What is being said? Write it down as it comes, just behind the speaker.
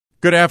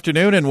Good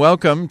afternoon and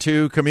welcome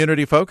to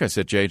Community Focus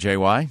at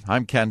JJY.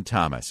 I'm Ken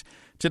Thomas.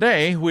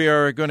 Today we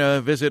are going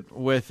to visit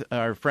with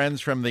our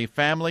friends from the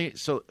Family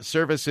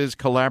Services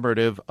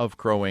Collaborative of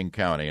Crow Wing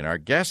County. And our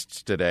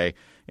guests today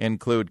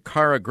include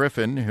Cara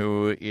Griffin,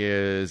 who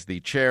is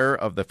the chair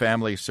of the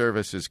Family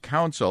Services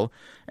Council,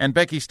 and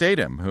Becky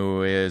Statham,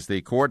 who is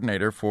the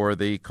coordinator for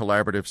the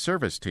Collaborative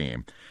Service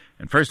Team.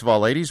 And first of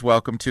all, ladies,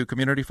 welcome to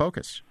Community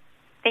Focus.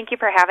 Thank you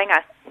for having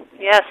us.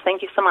 Yes,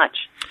 thank you so much.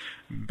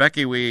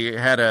 Becky, we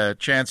had a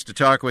chance to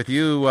talk with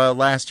you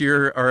last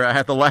year, or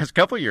at the last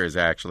couple of years,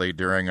 actually,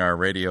 during our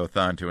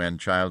Radiothon to End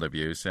Child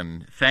Abuse.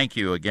 And thank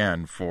you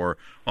again for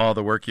all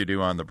the work you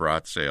do on the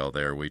brat sale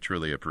there. We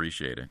truly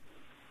appreciate it.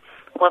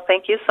 Well,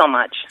 thank you so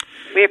much.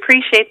 We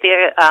appreciate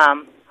the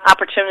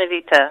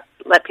opportunity to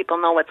let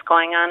people know what's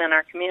going on in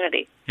our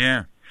community.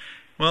 Yeah.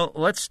 Well,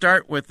 let's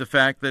start with the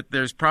fact that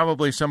there's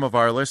probably some of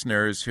our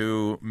listeners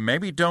who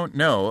maybe don't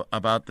know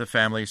about the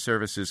Family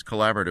Services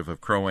Collaborative of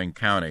Crow Wing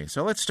County.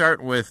 So let's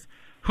start with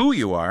who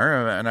you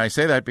are, and I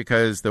say that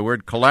because the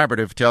word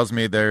collaborative tells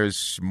me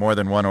there's more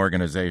than one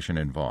organization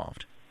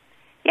involved.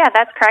 Yeah,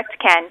 that's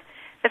correct, Ken.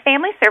 The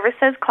Family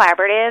Services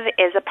Collaborative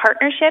is a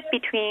partnership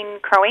between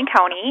Crow Wing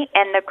County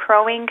and the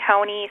Crow Wing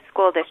County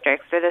school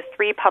districts, or the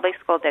 3 public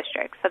school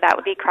districts. So that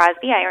would be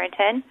Crosby,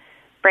 Ironton,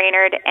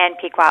 Brainerd, and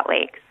Pequot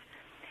Lakes.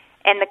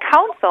 And the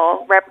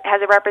council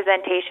has a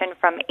representation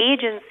from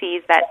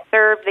agencies that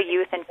serve the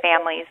youth and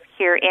families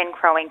here in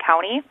Crow Wing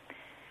County,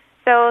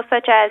 so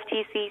such as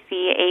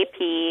TCC, AP,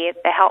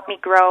 the Help Me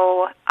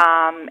Grow,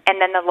 and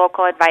then the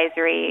local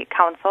advisory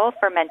council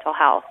for mental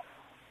health.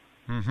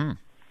 Mm-hmm.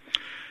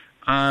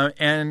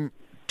 And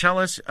tell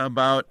us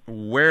about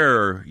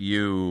where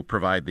you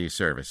provide these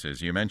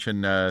services. You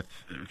mentioned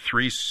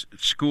 3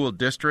 school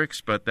districts,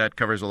 but that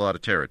covers a lot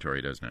of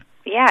territory, doesn't it?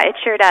 Yeah, it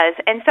sure does.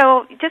 And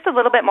so just a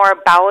little bit more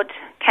about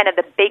kind of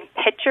the big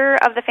picture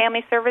of the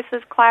Family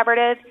Services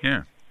Collaborative.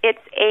 Yeah. It's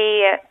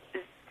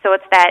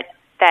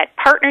that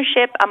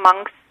partnership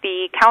amongst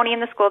the county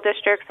and the school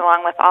districts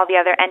along with all the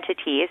other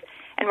entities.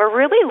 And we're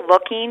really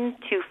looking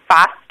to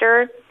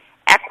foster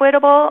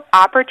equitable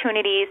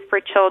opportunities for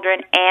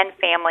children and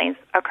families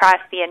across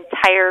the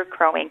entire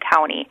Crow Wing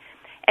County.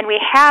 And we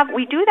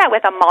do that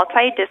with a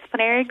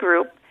multidisciplinary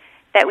group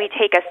that we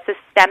take a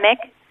systemic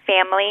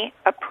family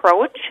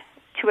approach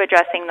to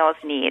addressing those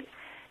needs.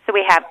 So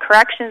we have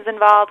corrections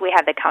involved, we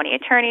have the county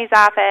attorney's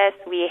office,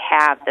 we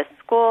have the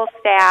school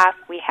staff,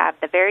 we have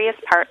the various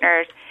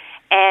partners,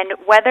 and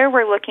whether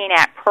we're looking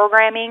at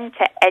programming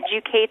to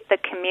educate the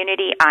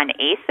community on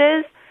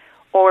ACEs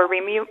or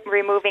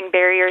removing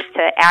barriers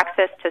to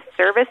access to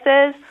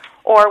services,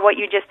 or what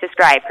you just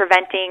described,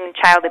 preventing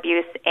child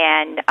abuse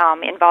and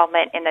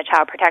involvement in the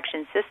child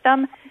protection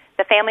system,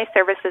 the Family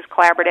Services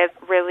Collaborative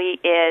really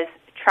is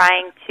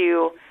trying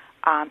to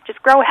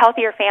just grow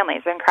healthier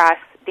families across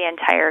the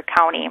entire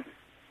county.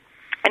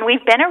 And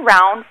we've been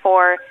around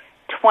for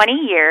 20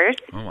 years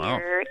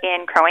here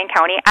in Crow Wing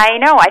County. I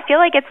know, I feel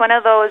like it's one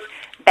of those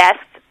best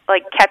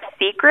kept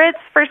secrets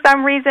for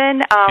some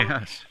reason.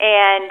 Yes.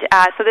 And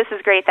so this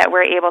is great that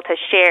we're able to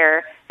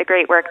share the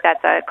great work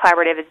that the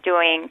collaborative is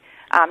doing,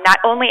 not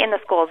only in the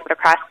schools but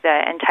across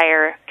the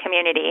entire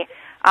community.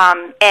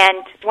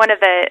 And one of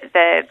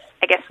the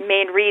I guess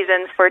main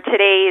reasons for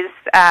today's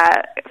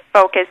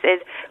focus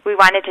is we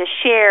wanted to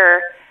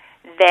share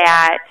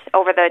that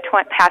over the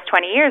past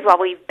 20 years, while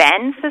we've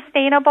been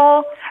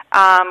sustainable,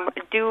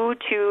 due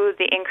to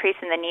the increase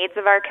in the needs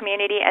of our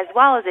community as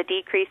well as a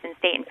decrease in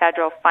state and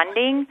federal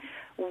funding,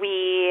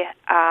 we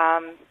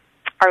are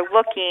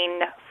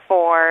looking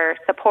for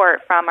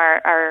support from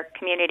our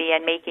community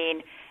and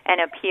making an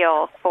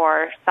appeal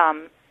for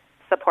some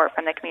support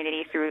from the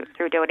community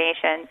through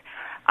donations.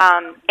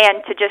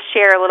 And to just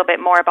share a little bit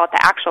more about the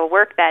actual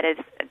work that is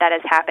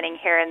happening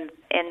here in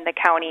the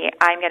county,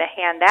 I'm going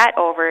to hand that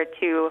over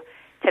to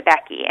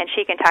Becky, and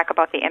she can talk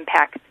about the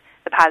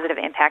positive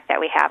impact that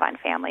we have on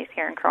families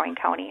here in Crow Wing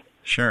County.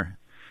 Sure.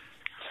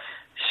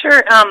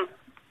 Sure.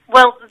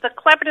 Well, the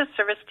Collaborative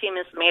Service Team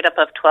is made up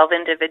of 12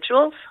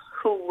 individuals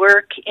who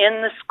work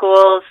in the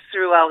schools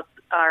throughout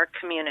our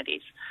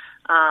communities.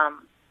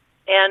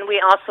 And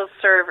we also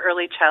serve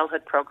early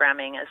childhood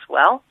programming as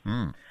well.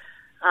 Mm.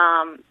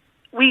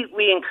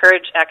 We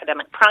encourage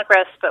academic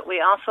progress, but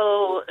we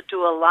also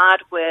do a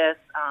lot with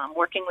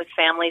working with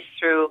families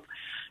through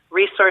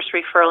resource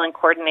referral and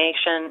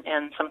coordination,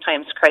 and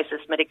sometimes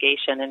crisis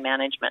mitigation and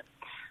management.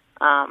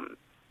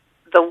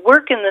 The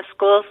work in the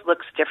schools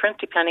looks different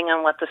depending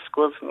on what the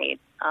schools need.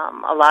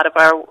 A lot of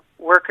our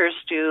workers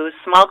do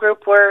small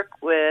group work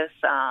with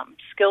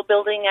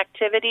skill-building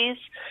activities.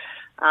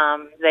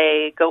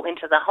 They go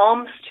into the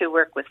homes to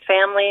work with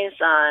families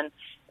on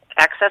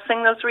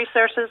accessing those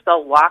resources.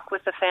 They'll walk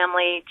with the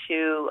family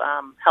to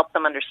help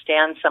them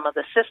understand some of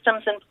the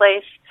systems in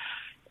place,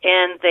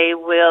 and they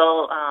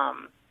will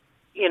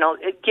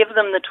give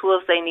them the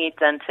tools they need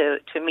then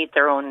to meet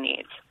their own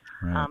needs.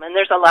 Right. And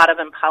there's a lot of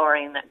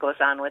empowering that goes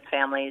on with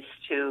families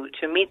to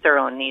meet their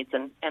own needs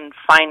and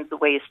find the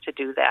ways to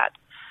do that.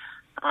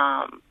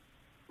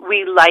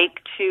 We like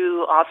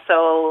to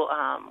also,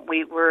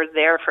 we're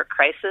there for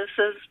crises,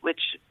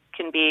 which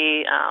can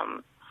be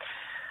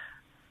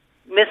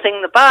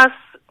missing the bus,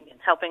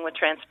 helping with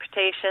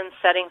transportation,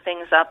 setting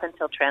things up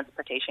until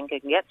transportation can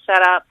get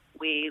set up.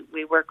 We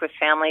work with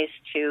families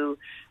to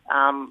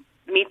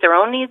meet their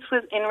own needs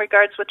in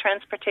regards with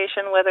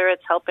transportation, whether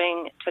it's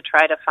helping to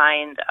try to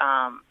find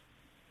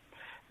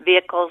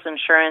vehicles,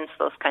 insurance,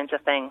 those kinds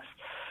of things.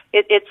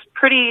 It's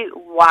pretty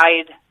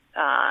wide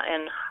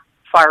and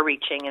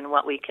far-reaching in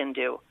what we can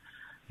do.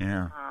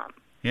 Yeah.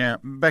 Yeah.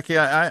 Becky,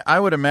 I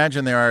would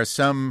imagine there are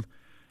some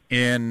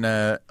in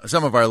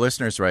some of our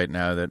listeners right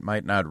now that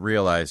might not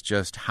realize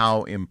just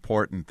how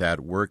important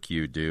that work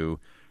you do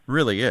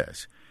really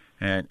is.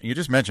 And you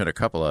just mentioned a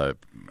couple of,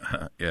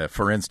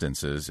 for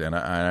instances, and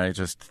I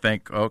just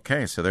think,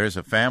 okay, so there's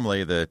a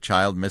family, the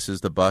child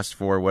misses the bus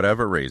for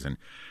whatever reason.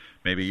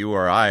 Maybe you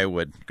or I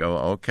would go,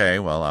 okay,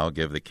 well, I'll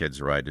give the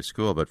kids a ride to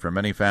school. But for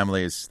many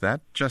families,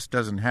 that just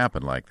doesn't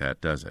happen like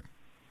that, does it?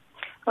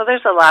 Well,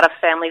 there's a lot of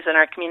families in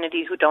our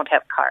community who don't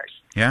have cars.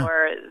 Yeah.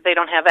 Or they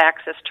don't have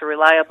access to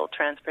reliable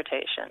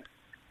transportation.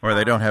 Or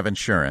they don't have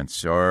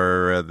insurance,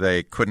 or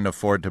they couldn't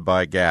afford to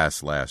buy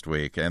gas last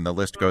week, and the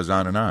list goes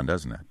on,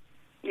 doesn't it?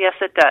 Yes,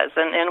 it does.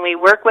 And we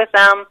work with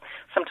them.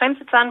 Sometimes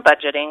it's on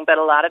budgeting, but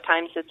a lot of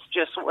times it's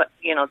just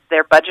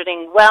they're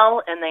budgeting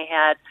well, and they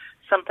had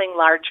something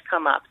large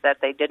come up that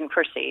they didn't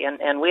foresee.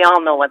 And we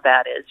all know what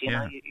that is. You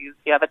know, you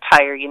have a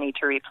tire you need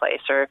to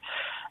replace, or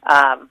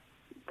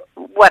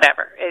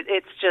whatever.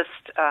 It's just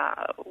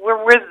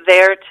we're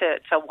there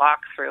to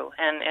walk through,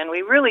 and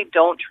we really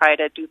don't try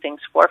to do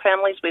things for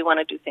families. We want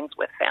to do things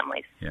with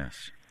families.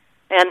 Yes.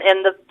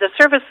 And the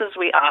services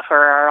we offer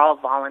are all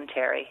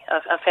voluntary.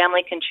 A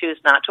family can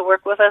choose not to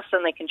work with us,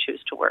 and they can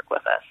choose to work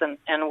with us,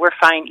 and we're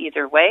fine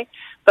either way.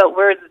 But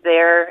we're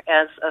there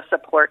as a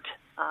support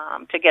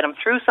to get them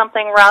through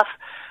something rough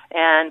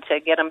and to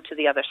get them to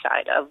the other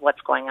side of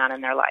what's going on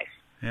in their life.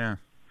 Yeah.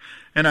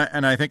 And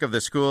I think of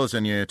the schools,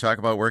 and you talk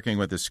about working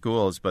with the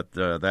schools, but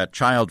that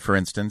child, for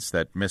instance,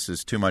 that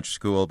misses too much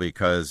school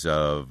because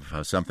of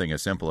something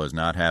as simple as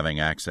not having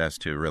access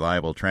to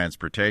reliable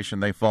transportation,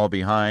 they fall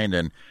behind,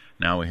 and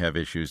now we have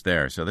issues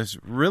there. So this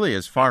really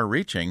is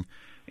far-reaching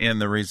in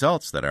the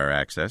results that are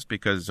accessed,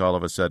 because all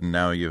of a sudden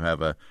now you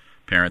have a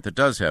parent that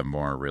does have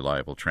more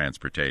reliable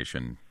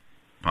transportation,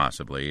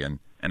 possibly. And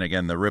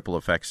again, the ripple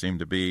effects seem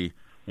to be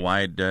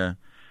wide,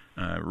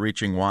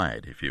 reaching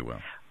wide, if you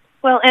will.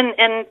 Well,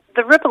 and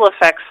the ripple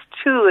effects,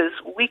 too, is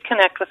we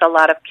connect with a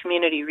lot of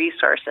community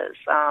resources.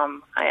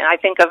 I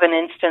think of an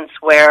instance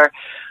where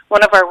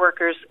one of our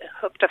workers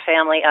hooked a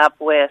family up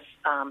with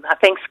a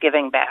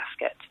Thanksgiving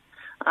basket.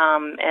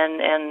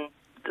 And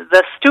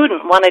the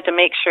student wanted to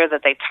make sure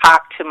that they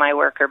talked to my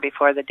worker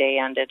before the day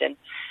ended.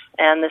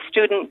 And the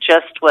student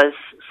just was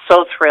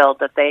so thrilled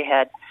that they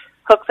had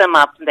hooked them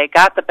up. They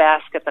got the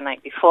basket the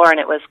night before, and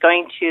it was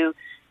going to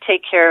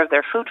take care of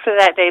their food for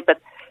that day.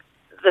 But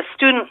the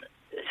student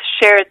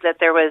shared that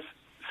there was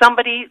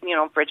somebody,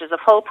 Bridges of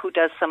Hope, who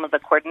does some of the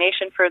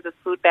coordination for the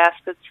food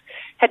baskets,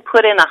 had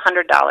put in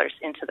 $100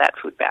 into that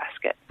food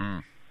basket.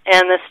 Mm.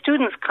 And the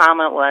student's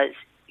comment was,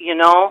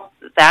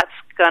 that's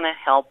going to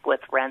help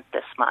with rent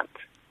this month.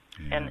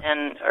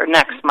 Yeah. or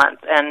next month,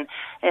 and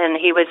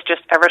he was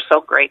just ever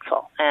so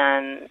grateful.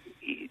 And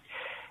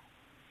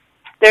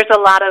there's a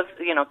lot of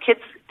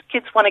kids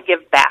want to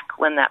give back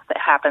when that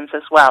happens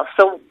as well.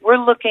 So we're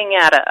looking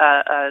at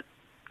a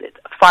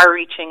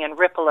far-reaching and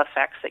ripple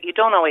effects that you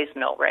don't always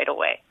know right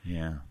away.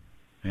 Yeah,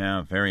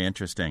 very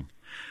interesting.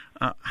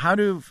 How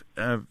do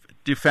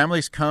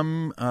families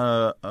come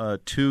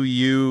to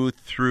you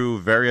through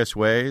various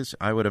ways?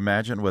 I would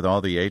imagine with all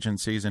the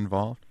agencies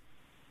involved.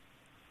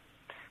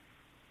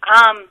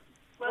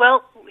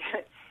 Well,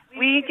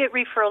 we get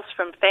referrals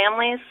from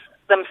families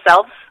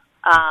themselves.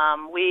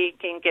 We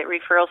can get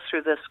referrals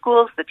through the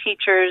schools, the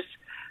teachers.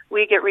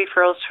 We get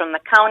referrals from the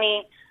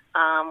county.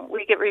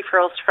 We get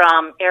referrals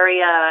from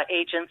area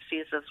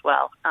agencies as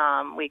well.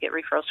 We get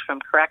referrals from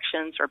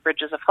Corrections or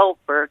Bridges of Hope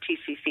or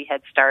TCC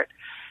Head Start.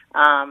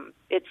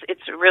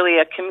 It's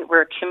really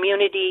we're a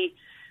community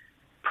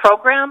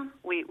program.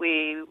 We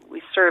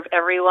serve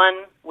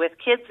everyone with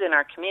kids in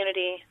our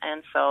community,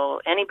 and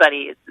so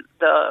anybody.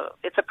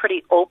 It's a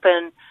pretty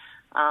open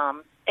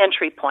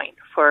entry point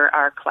for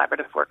our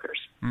collaborative workers.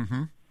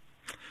 Mm-hmm.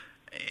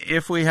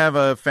 If we have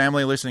a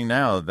family listening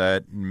now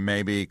that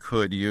maybe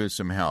could use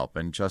some help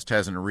and just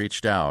hasn't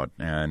reached out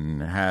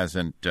and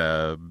hasn't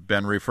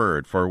been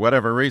referred for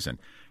whatever reason,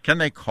 can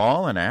they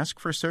call and ask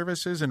for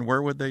services, and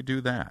where would they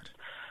do that?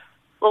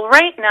 Well,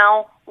 right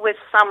now, with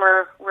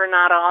summer, we're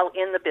not all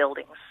in the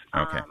buildings.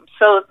 Okay.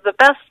 So the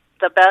best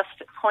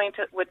point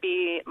would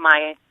be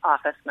my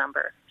office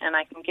number, and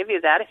I can give you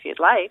that if you'd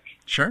like.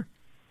 Sure.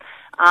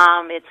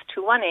 It's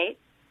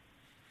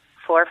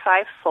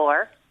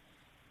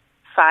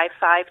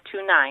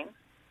 218-454-5529,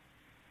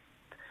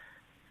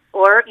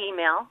 or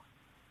email.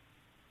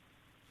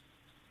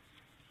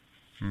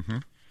 Mm-hmm.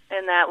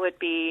 And that would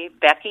be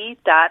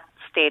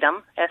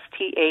Becky.Stadem,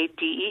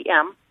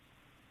 Stadem,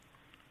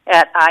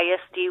 at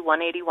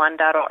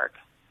ISD181.org.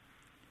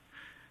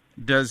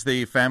 Does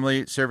the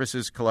Family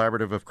Services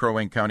Collaborative of Crow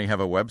Wing County have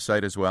a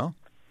website as well?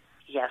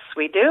 Yes,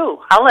 we do.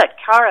 I'll let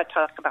Cara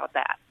talk about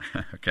that.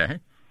 Okay.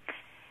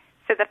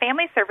 So the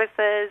Family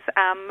Services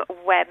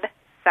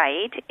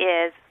website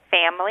is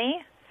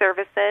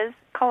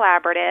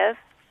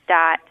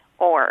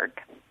FamilyServicesCollaborative.org.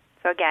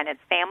 So again, it's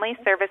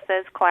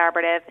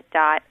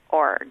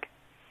FamilyServicesCollaborative.org.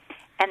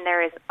 And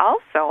there is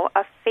also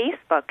a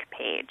Facebook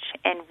page,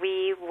 and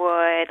we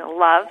would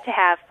love to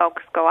have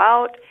folks go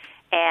out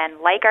and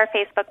like our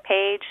Facebook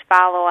page,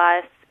 follow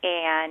us,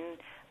 and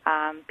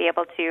be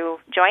able to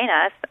join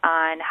us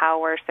on how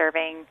we're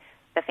serving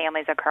the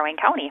families of Crow Wing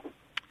County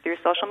through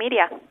social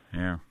media.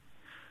 Yeah.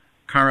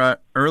 Cara,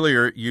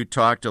 earlier you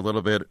talked a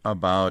little bit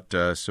about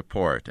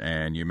support,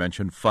 and you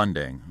mentioned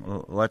funding.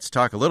 Let's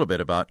talk a little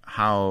bit about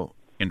how,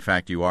 in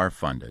fact, you are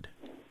funded.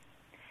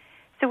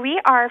 So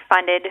we are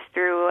funded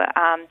through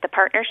the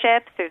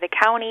partnership, through the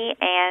county,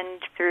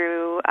 and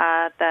through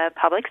the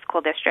public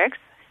school districts.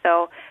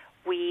 So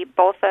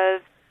both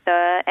of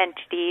the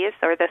entities,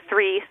 or the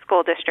 3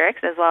 school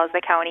districts, as well as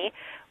the county,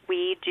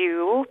 we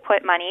do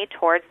put money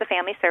towards the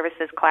Family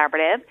Services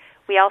Collaborative.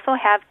 We also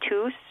have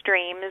 2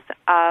 streams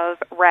of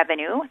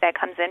revenue that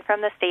comes in from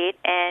the state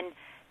and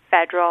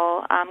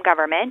federal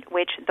government,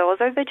 which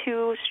those are the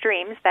 2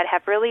 streams that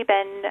have really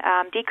been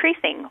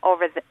decreasing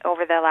over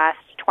the last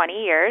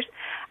 20 years.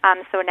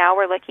 So now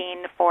we're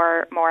looking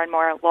for more and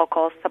more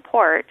local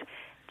support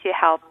to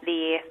help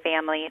the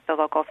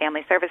local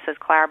Family Services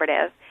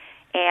Collaborative.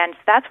 And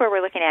that's where we're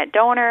looking at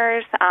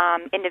donors,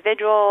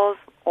 individuals,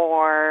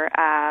 or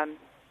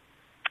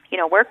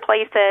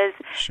workplaces,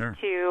 sure,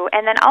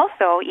 and then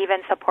also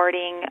even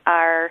supporting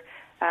our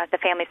the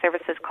Family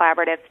Services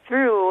Collaborative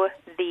through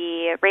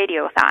the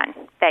radiothon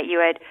that you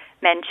had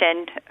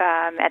mentioned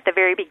at the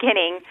very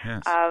beginning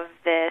yes. of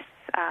this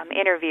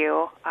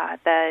interview.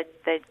 The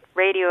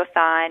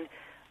radiothon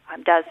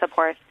does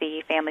support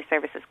the Family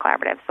Services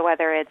Collaborative. So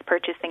whether it's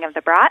purchasing of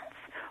the brats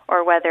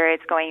or whether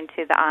it's going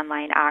to the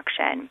online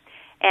auction.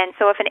 And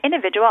so if an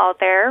individual out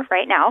there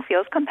right now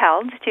feels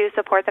compelled to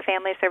support the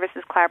Family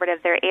Services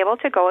Collaborative, they're able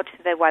to go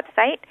to the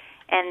website,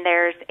 and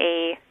there's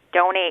a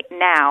donate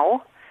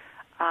now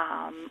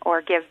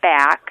or give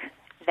back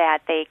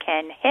that they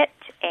can hit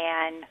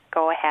and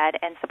go ahead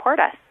and support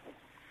us.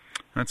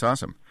 That's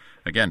awesome.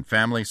 Again,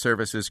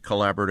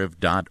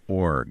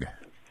 FamilyServicesCollaborative.org.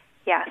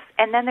 Yes,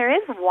 and then there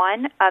is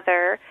one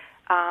other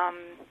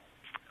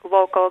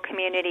local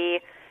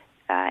community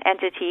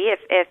entity.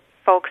 If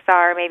folks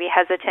are maybe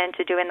hesitant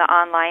to doing the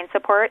online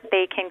support,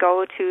 they can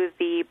go to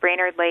the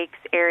Brainerd Lakes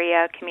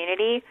Area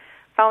Community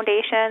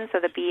Foundation, so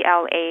the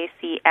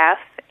BLACF,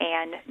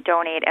 and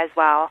donate as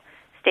well,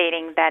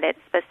 stating that it's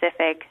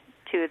specific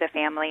to the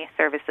Family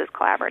Services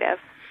Collaborative.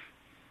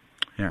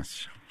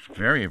 Yes,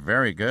 very,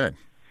 very good.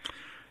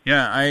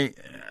 Yeah,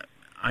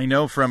 I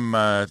know from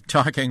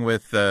talking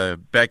with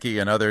Becky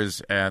and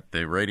others at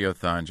the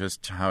Radiothon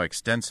just how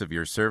extensive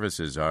your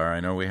services are. I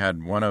know we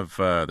had one of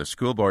the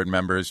school board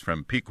members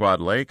from Pequod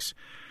Lakes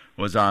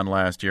was on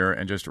last year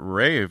and just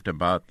raved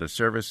about the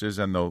services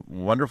and the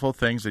wonderful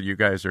things that you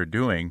guys are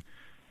doing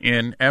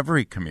in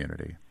every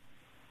community.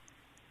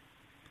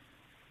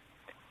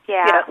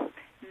 Yeah.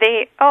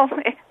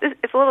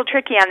 It's a little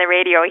tricky on the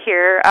radio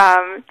here,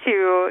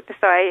 so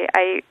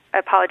I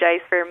apologize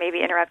for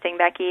maybe interrupting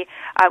Becky.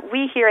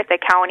 We here at the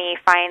county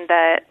find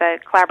the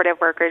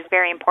collaborative workers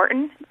very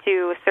important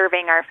to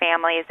serving our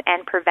families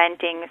and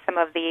preventing some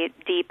of the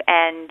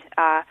deep-end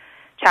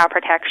child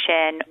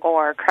protection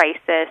or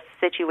crisis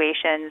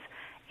situations,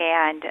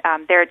 and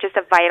they're just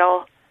a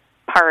vital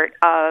part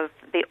of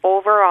the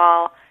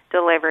overall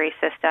delivery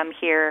system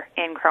here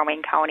in Crow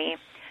Wing County.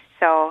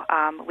 So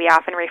we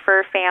often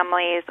refer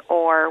families,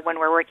 or when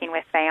we're working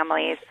with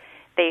families,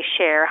 they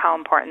share how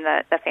important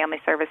the Family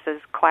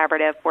Services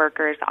Collaborative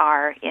workers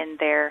are in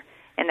their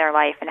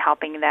life and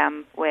helping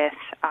them with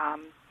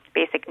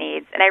basic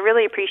needs. And I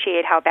really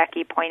appreciate how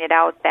Becky pointed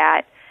out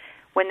that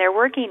when they're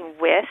working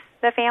with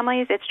the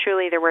families, it's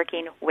truly they're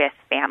working with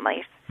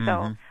families. Mm-hmm.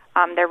 So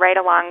they're right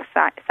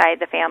alongside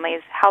the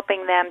families,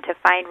 helping them to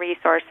find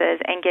resources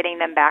and getting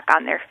them back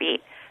on their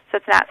feet. So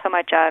it's not so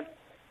much a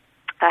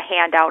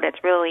handout.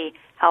 It's really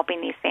helping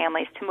these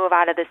families to move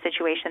out of the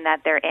situation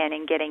that they're in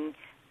and getting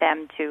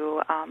them to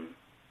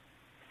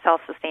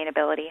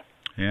self-sustainability.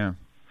 Yeah.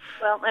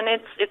 Well, and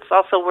it's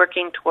also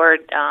working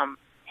toward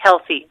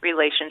healthy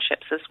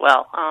relationships as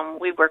well.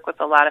 We work with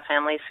a lot of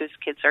families whose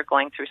kids are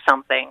going through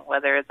something,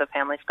 whether the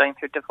family's going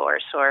through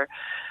divorce or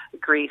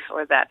grief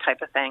or that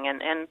type of thing.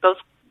 And those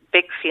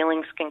big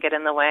feelings can get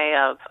in the way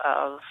of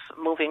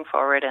moving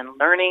forward and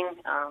learning.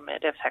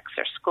 It affects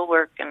their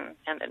schoolwork, and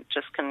it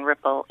just can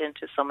ripple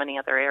into so many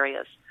other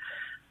areas.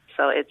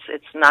 So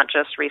it's not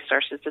just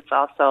resources, it's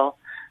also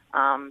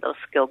those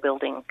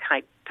skill-building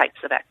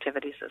types of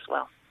activities as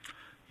well.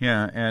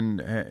 Yeah,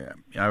 and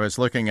I was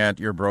looking at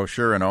your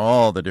brochure and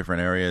all the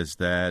different areas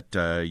that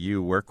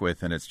you work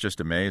with, and it's just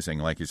amazing,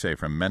 like you say,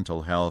 from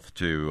mental health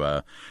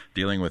to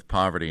dealing with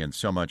poverty and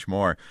so much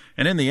more.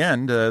 And in the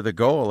end, the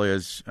goal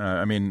is,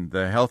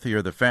 the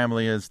healthier the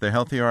family is, the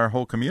healthier our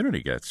whole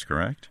community gets,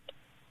 correct?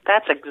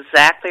 That's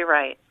exactly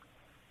right.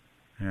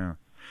 Yeah.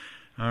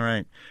 All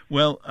right.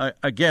 Well,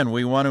 again,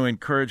 we want to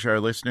encourage our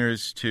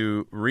listeners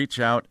to reach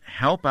out,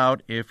 help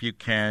out if you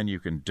can. You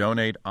can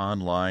donate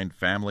online,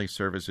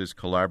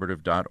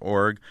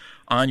 FamilyServicesCollaborative.org.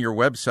 On your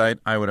website,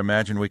 I would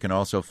imagine we can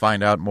also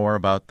find out more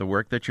about the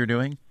work that you're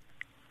doing?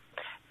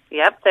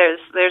 Yep,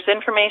 there's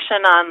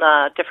information on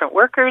the different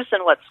workers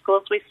and what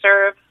schools we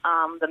serve.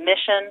 The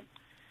mission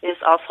is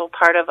also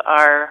part of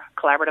our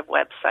collaborative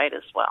website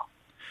as well.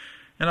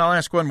 And I'll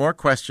ask one more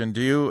question.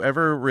 Do you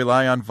ever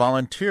rely on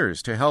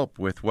volunteers to help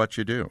with what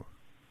you do?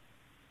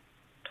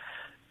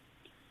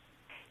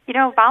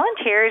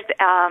 Volunteers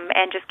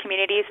and just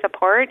community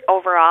support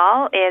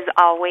overall is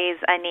always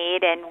a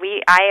need, and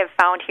I have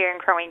found here in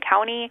Crow Wing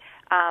County,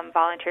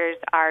 volunteers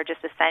are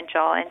just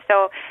essential. And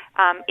so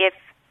if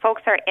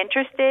folks are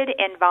interested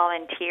in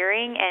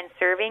volunteering and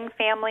serving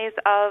families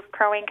of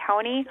Crow Wing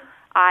County,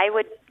 I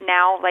would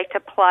now like to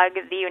plug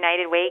the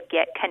United Way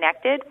Get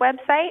Connected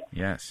website.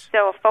 Yes.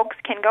 So folks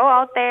can go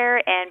out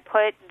there and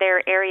put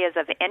their areas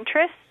of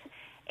interest.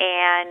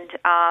 And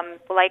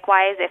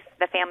likewise, if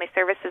the Family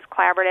Services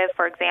Collaborative,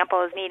 for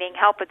example, is needing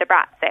help with the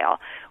brat sale,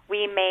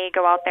 we may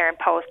go out there and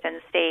post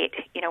and state,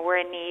 we're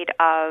in need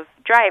of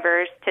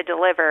drivers to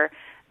deliver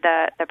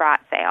the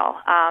brat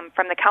sale.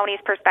 From the county's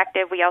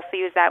perspective, we also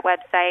use that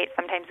website.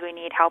 Sometimes we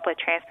need help with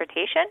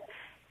transportation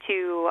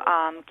to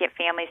get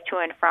families to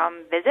and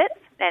from visits.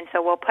 And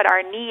so we'll put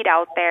our need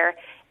out there,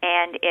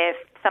 and if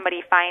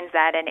somebody finds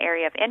that an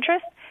area of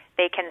interest,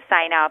 they can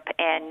sign up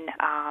and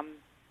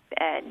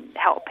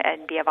help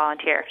and be a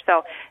volunteer.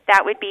 So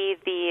that would be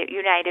the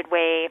United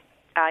Way.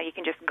 You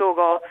can just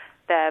Google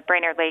the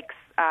Brainerd Lakes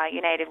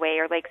United Way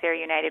or Lakes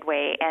Area United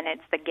Way, and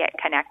it's the Get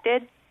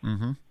Connected.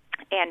 Mm-hmm.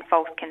 And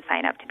folks can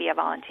sign up to be a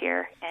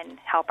volunteer and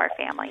help our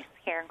families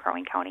here in Crow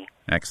Wing County.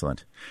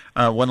 Excellent.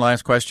 One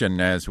last question,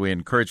 as we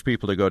encourage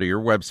people to go to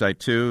your website,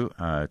 too,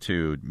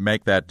 to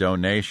make that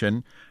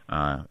donation,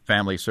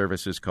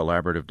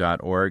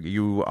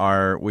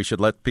 FamilyServicesCollaborative.org. We should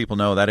let people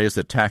know that is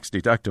a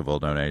tax-deductible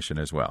donation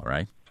as well,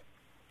 right?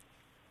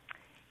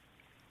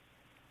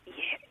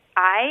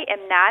 I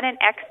am not an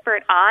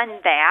expert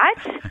on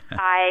that.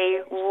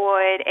 I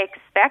would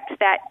expect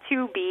that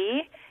to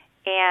be,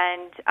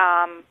 and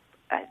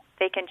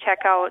they can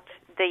check out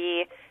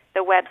the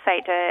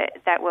website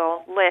that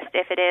will list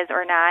if it is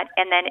or not.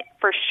 And then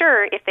for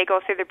sure, if they go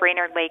through the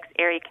Brainerd Lakes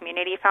Area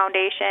Community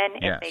Foundation,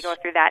 yes, if they go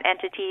through that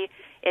entity,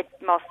 it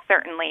most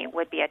certainly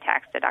would be a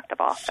tax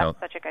deductible. That's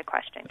such a good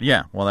question.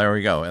 Yeah, well, there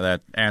we go.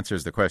 That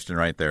answers the question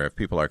right there. If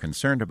people are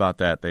concerned about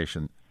that, they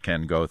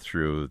can go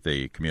through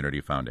the Community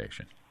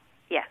Foundation.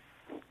 Yes.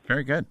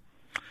 Very good.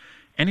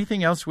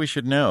 Anything else we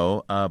should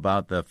know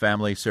about the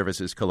Family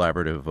Services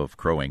Collaborative of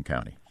Crow Wing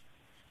County?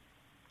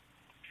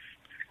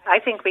 I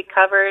think we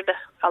covered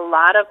a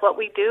lot of what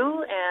we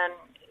do, and,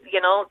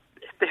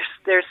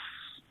 there's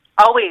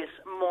always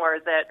more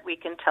that we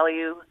can tell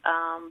you,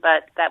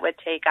 but that would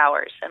take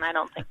hours, and I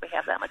don't think we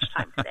have that much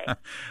time today.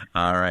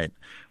 All right.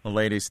 Well,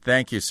 ladies,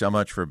 thank you so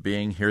much for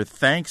being here.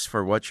 Thanks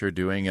for what you're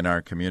doing in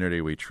our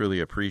community. We truly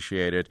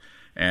appreciate it,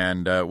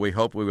 and we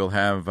hope we will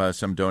have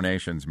some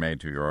donations made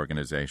to your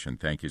organization.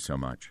 Thank you so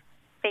much.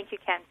 Thank you,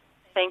 Ken.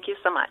 Thank you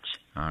so much.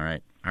 All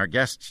right. Our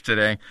guests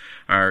today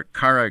are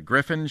Cara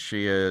Griffin.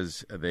 She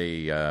is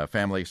the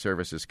Family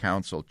Services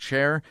Council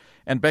Chair,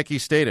 and Becky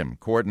Statham,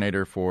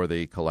 Coordinator for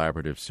the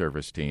Collaborative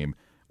Service Team,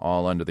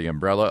 all under the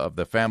umbrella of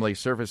the Family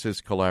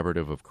Services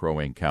Collaborative of Crow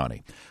Wing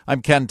County.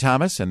 I'm Ken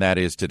Thomas, and that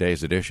is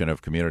today's edition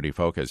of Community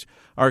Focus.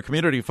 Our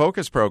Community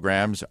Focus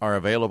programs are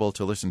available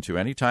to listen to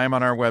anytime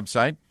on our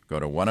website. Go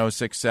to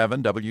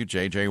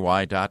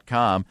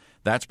 1067wjjy.com.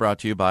 That's brought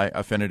to you by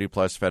Affinity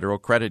Plus Federal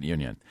Credit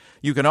Union.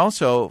 You can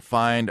also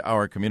find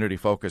our Community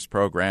Focus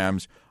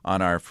programs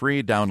on our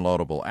free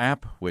downloadable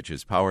app, which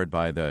is powered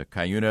by the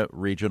Cuyuna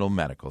Regional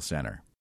Medical Center.